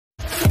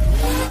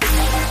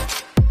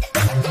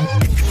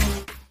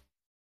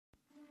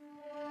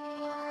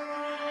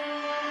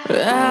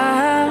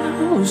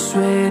I was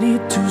ready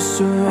to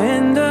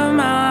surrender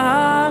my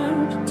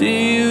heart to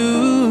you,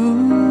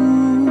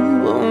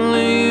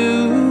 only you.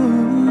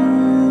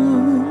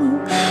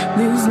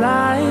 These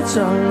lights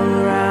all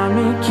around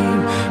me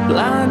keep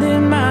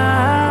blinding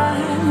my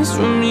eyes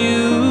from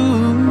you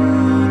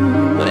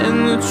and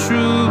the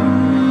truth.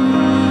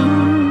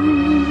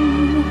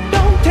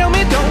 Don't tell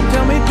me, don't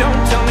tell me,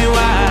 don't tell me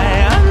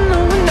why. I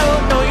know,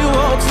 no, you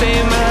won't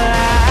save my life.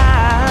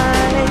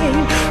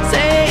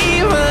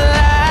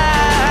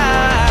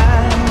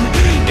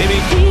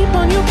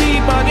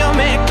 You're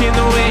making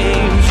the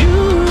waves. You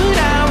and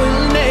I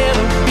will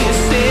never be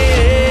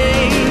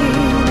safe.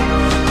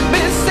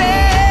 Be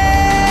safe.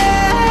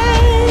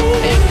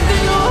 If the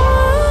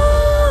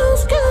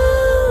walls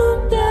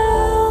come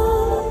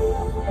down,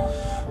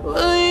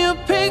 will you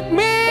pick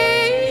me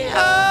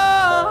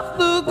off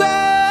the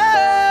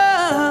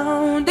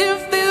ground? If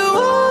the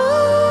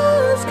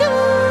walls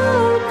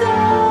come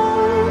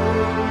down,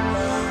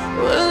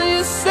 will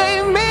you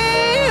save me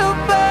or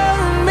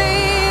burn me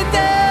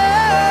down?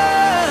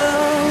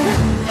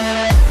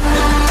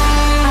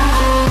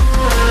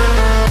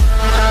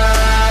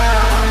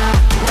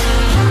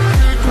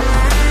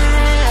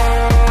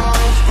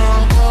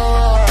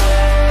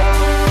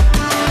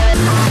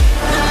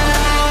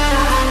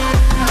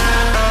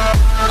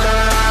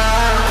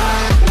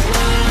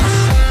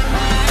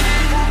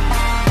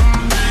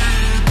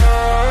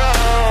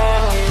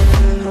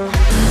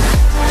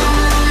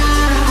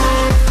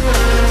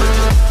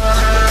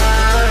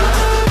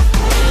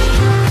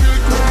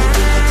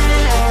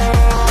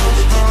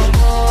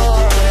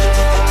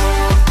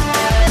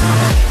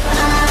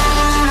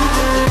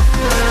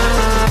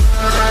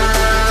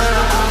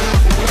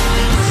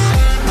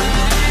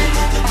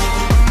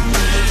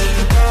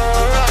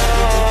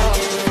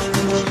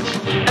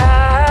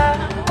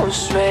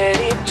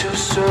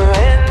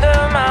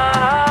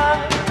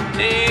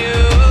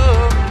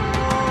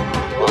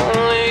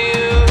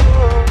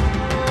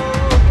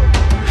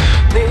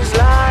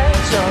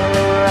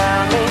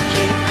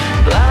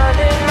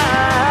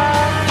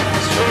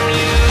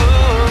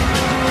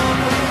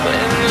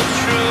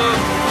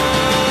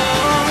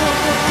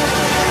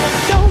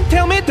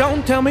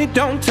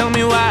 Don't tell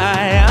me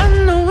why. I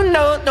know,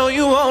 no,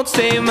 you won't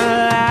save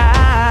my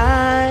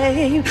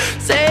life.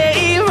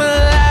 Save my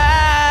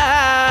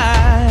life.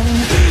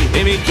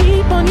 If you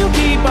keep on,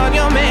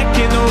 you're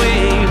making the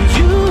waves.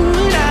 You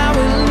and I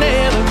will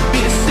never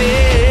be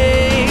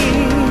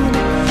safe.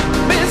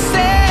 Be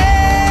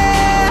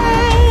safe.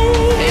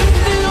 If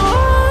the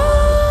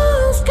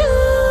walls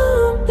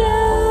come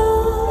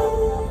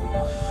down,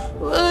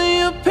 will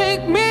you pick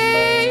me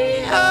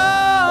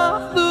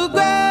off the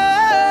ground?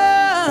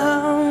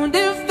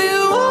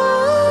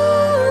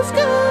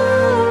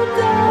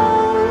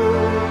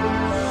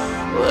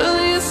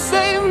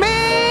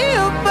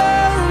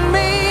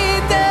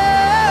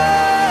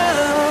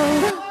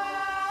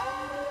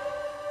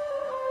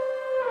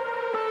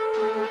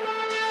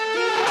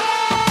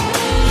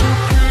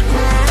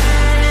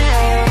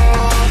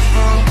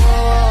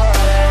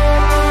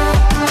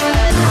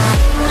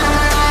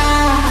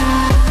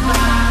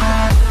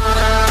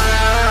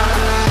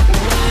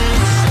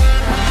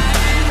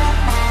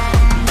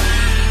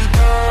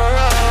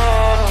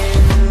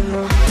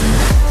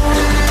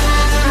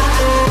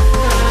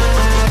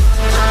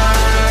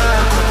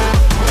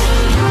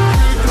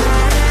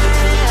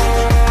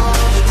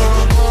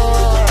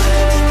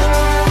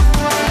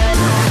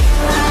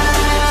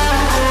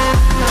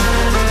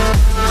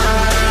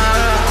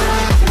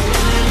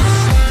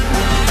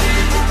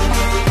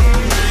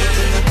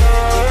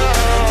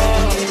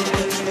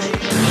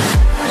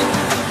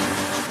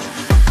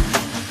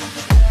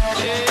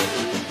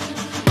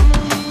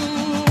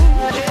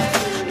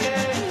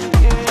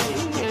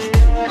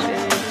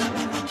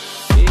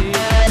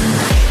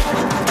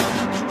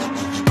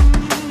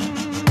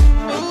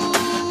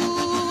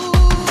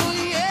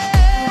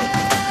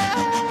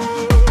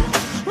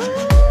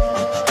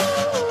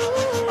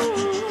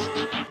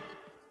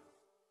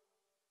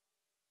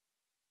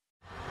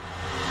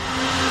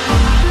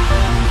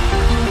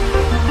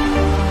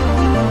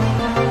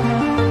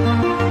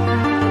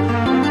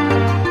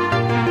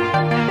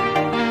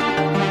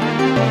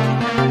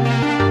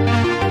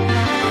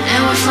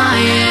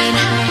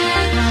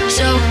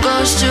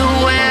 To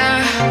where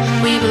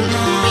we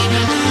belong,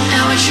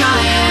 and we're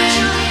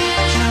trying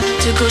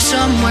to go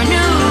somewhere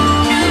new.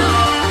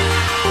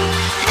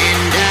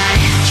 And I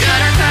try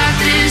to crack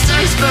this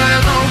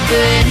iceberg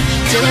open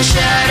till it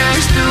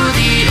shatters through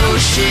the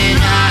ocean.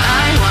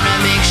 I wanna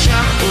make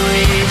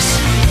shockwaves.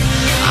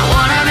 I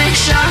wanna make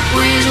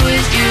shockwaves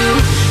with you.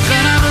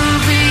 Gonna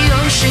move the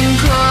ocean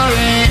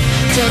current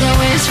till the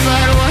waves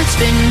flood what's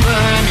been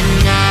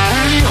burning.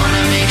 I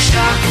wanna make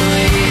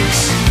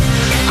shockwaves.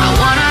 I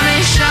wanna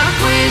make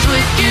shockwaves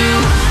with you.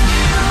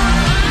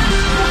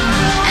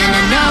 And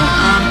I know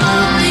I'm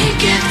only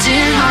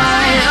getting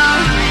higher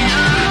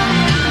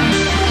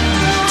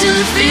till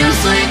it feels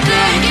like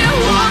I can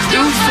walk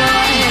through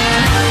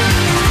fire.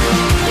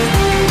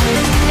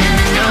 And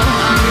I know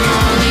I'm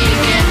only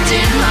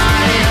getting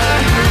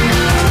higher.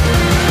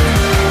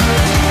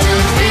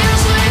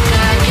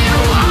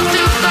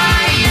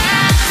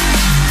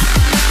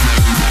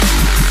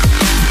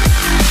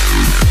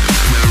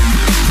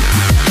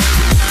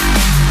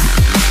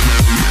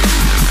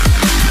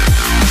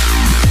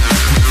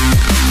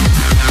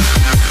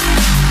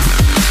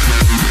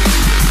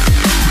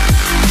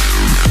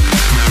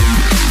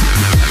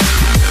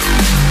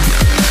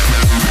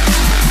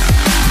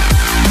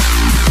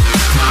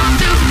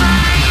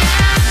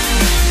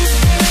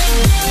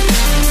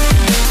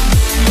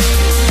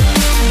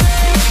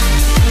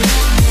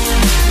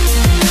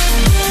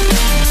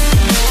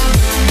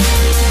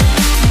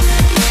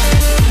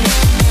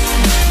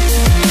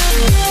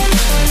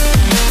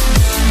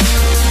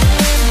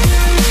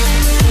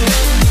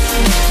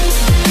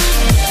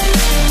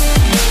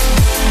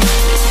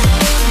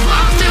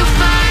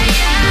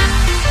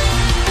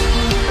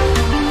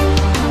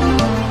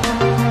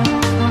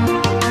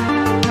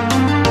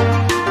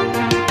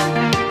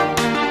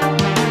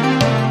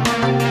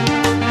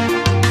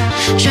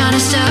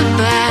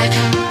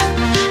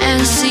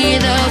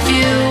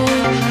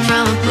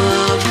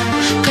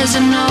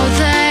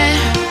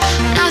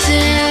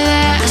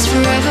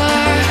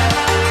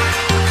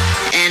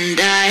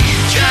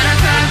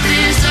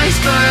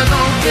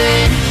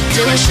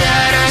 it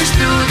shatters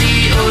through the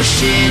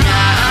ocean.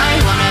 I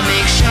wanna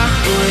make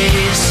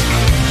shockwaves.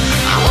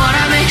 I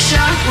wanna make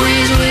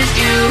shockwaves with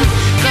you.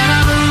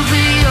 Gonna move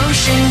the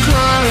ocean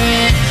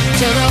current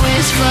till the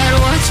waves flood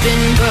what's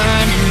been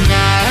burning